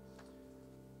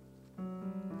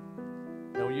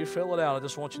 And when you fill it out, I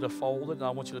just want you to fold it, and I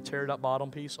want you to tear that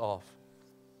bottom piece off.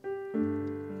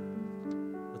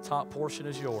 The top portion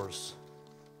is yours.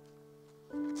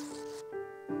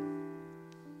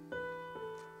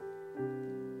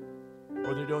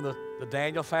 Whether you're doing the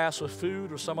Daniel fast with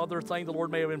food or some other thing the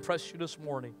Lord may have impressed you this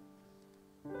morning,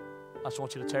 I just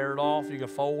want you to tear it off. You can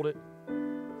fold it.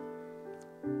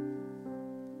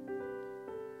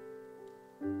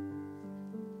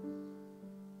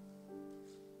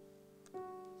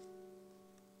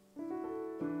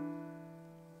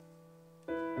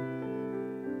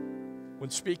 When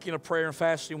speaking of prayer and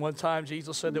fasting, one time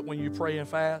Jesus said that when you pray and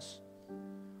fast,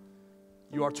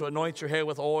 you are to anoint your head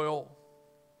with oil.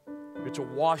 You're to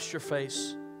wash your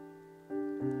face.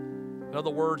 In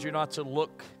other words, you're not to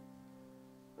look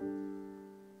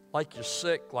like you're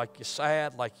sick, like you're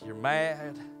sad, like you're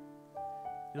mad.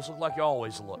 You just look like you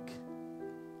always look.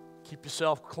 Keep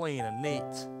yourself clean and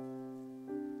neat.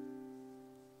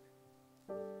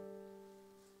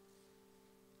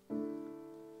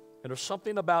 And there's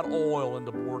something about oil in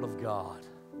the Word of God.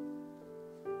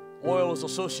 Oil is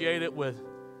associated with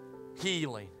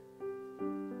healing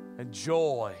and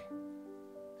joy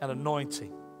and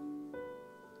anointing.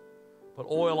 But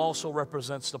oil also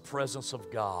represents the presence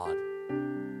of God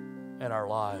in our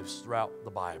lives throughout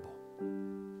the Bible.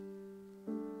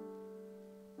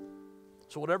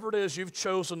 So whatever it is you've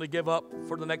chosen to give up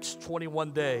for the next 21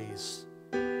 days,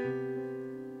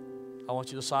 I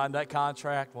want you to sign that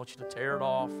contract. I want you to tear it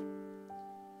off.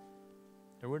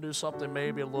 And we're going to do something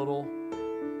maybe a little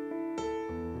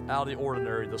out of the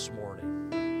ordinary this morning.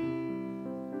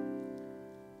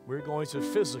 We're going to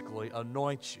physically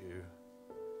anoint you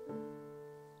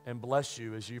and bless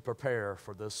you as you prepare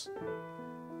for this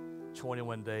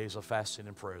 21 days of fasting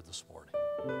and prayer this morning.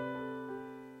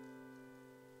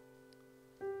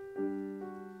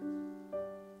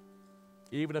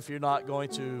 Even if you're not going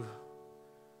to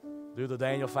do the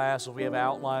Daniel fast as we have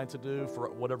outlined to do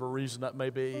for whatever reason that may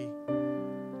be,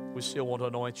 we still want to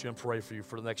anoint you and pray for you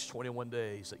for the next 21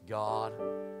 days that God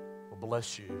will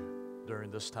bless you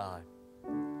during this time.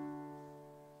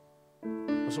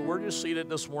 So we're just seated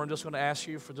this morning. Just going to ask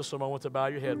you for just a moment to bow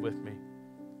your head with me.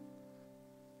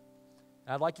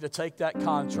 I'd like you to take that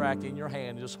contract in your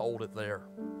hand and just hold it there.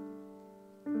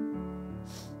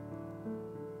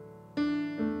 And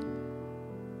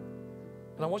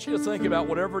I want you to think about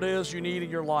whatever it is you need in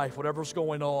your life, whatever's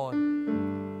going on.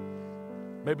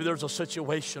 Maybe there's a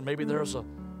situation. Maybe there's a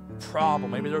problem.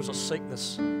 Maybe there's a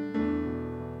sickness. Maybe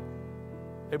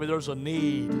there's a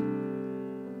need.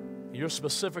 You're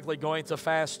specifically going to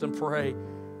fast and pray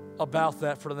about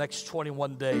that for the next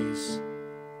 21 days.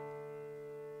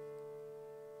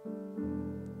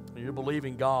 You're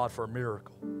believing God for a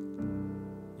miracle.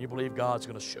 You believe God's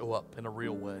going to show up in a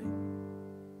real way.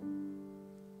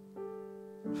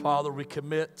 Father, we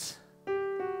commit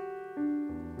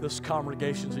this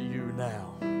congregation to you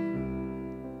now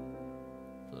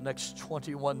for the next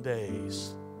 21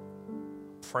 days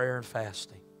of prayer and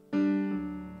fasting.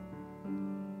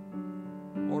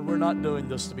 Lord, we're not doing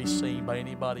this to be seen by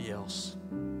anybody else.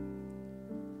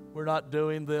 We're not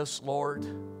doing this, Lord,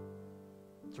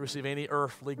 to receive any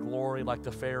earthly glory like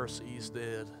the Pharisees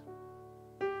did.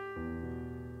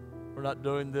 We're not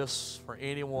doing this for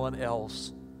anyone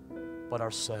else but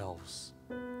ourselves.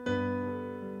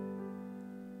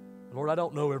 Lord, I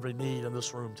don't know every need in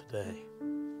this room today.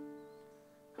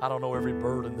 I don't know every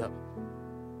burden that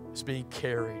is being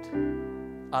carried.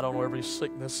 I don't know every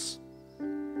sickness.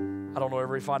 I don't know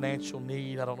every financial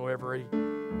need. I don't know every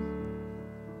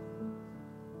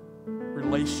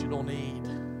relational need.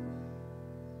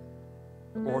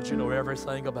 Lord, you know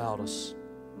everything about us.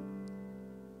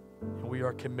 And we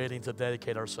are committing to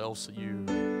dedicate ourselves to you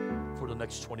for the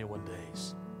next 21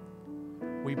 days.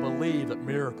 We believe that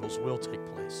miracles will take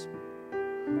place.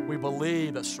 We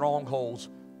believe that strongholds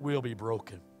will be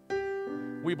broken.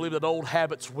 We believe that old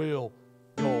habits will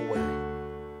go away.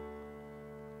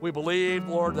 We believe,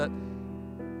 Lord, that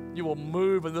you will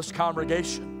move in this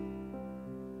congregation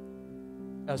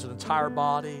as an entire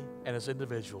body and as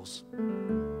individuals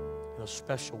in a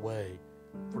special way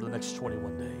for the next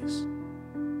 21 days.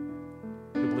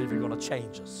 We believe you're going to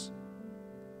change us.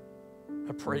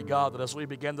 I pray, God, that as we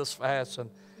begin this fast and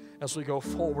as we go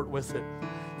forward with it,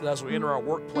 that as we enter our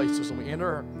workplaces and we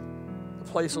enter the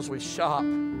places we shop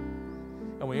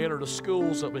and we enter the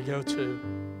schools that we go to,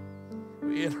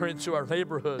 we enter into our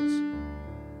neighborhoods,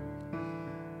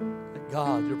 that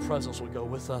God, your presence will go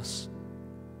with us.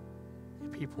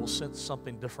 And people will sense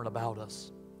something different about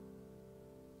us.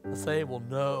 That they will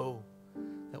know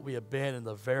that we have been in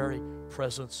the very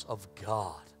presence of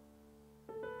God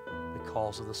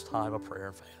because of this time of prayer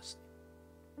and fasting.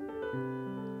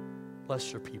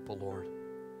 Bless your people, Lord.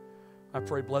 I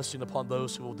pray blessing upon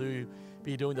those who will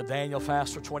be doing the Daniel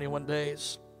fast for 21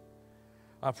 days.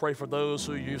 I pray for those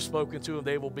who you've spoken to and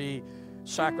they will be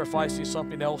sacrificing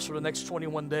something else for the next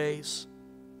 21 days.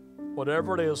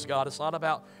 Whatever it is, God, it's not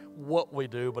about what we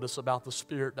do, but it's about the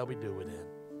spirit that we do it in.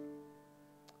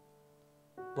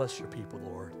 Bless your people,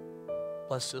 Lord.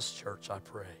 Bless this church, I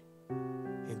pray.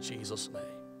 In Jesus' name.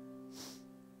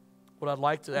 What I'd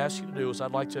like to ask you to do is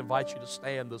I'd like to invite you to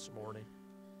stand this morning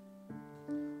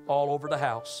all over the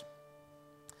house.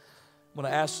 I'm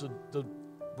going to ask the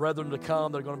brethren to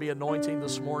come. They're going to be anointing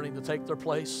this morning to take their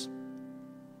place.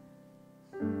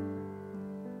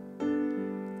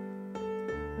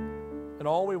 And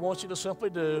all we want you to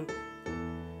simply do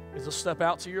is to step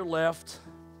out to your left,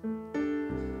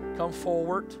 come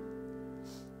forward,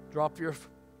 drop your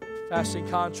fasting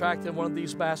contract in one of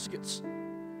these baskets,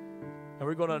 and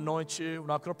we're going to anoint you. We're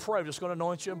not going to pray. We're just going to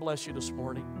anoint you and bless you this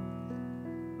morning.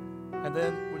 And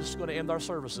then we're just going to end our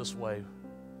service this way.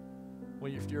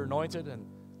 If you're anointed and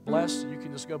blessed, you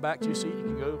can just go back to your seat. You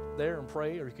can go there and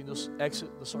pray, or you can just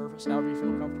exit the service, however you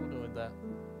feel comfortable doing that.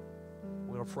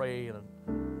 We're going to pray and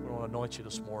we're going to anoint you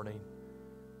this morning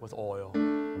with oil.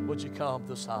 Would you come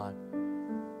this time?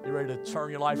 You're ready to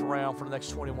turn your life around for the next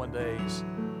 21 days.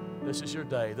 This is your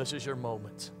day. This is your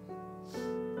moment.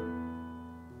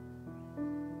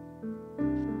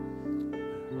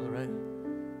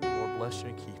 Bless you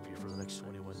and keep you for the next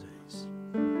 21 days.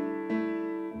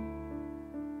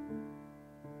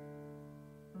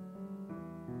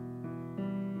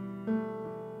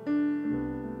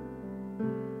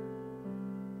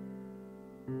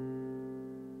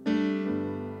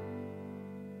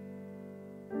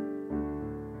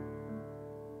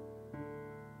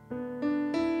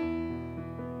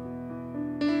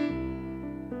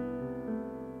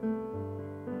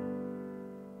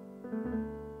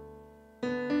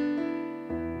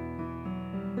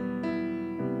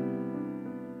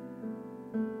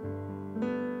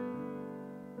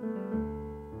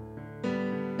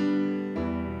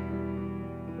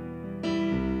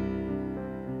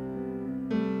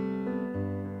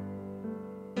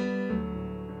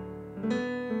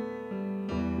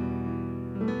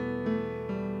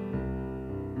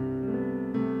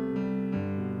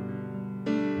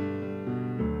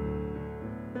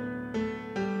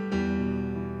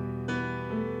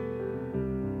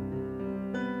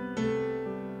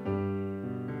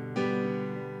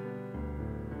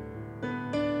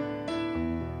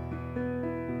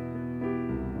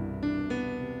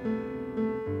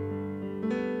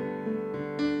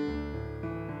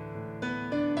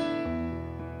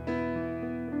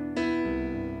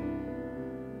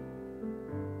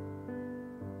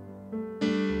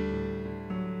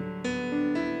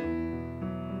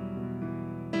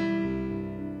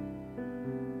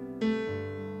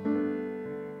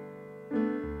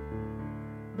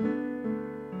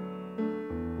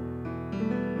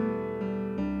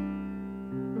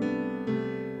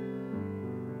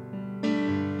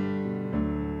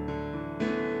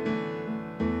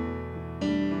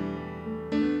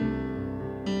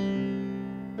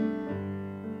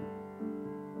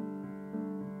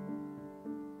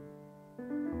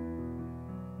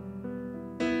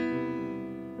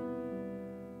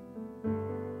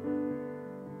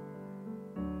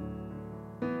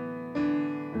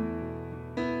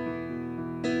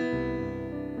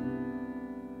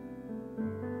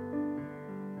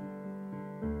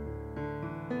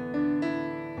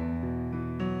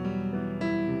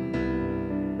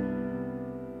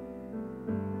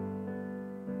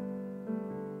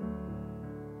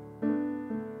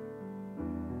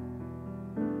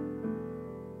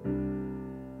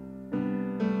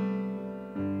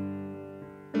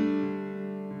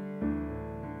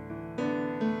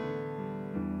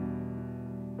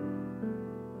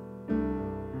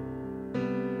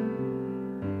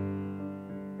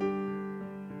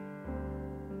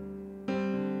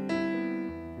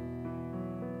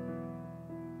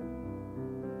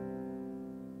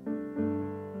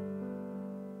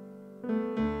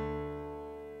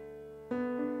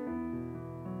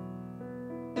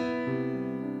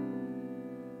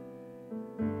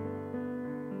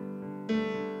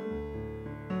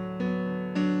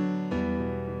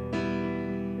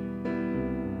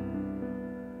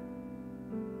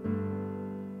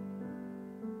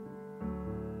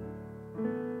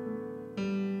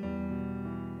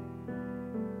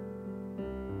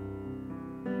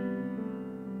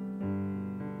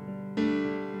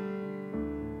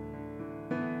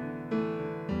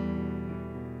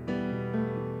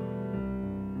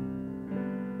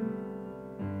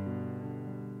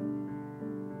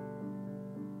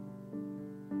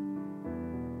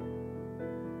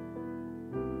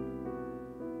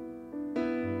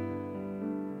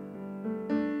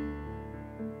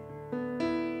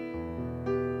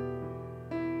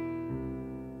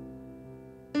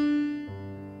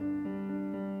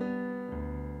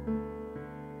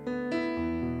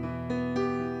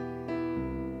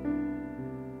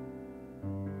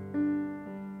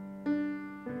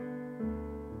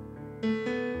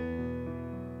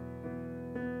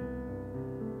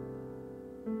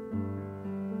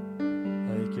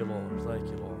 you, Lord.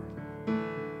 Thank you, Lord.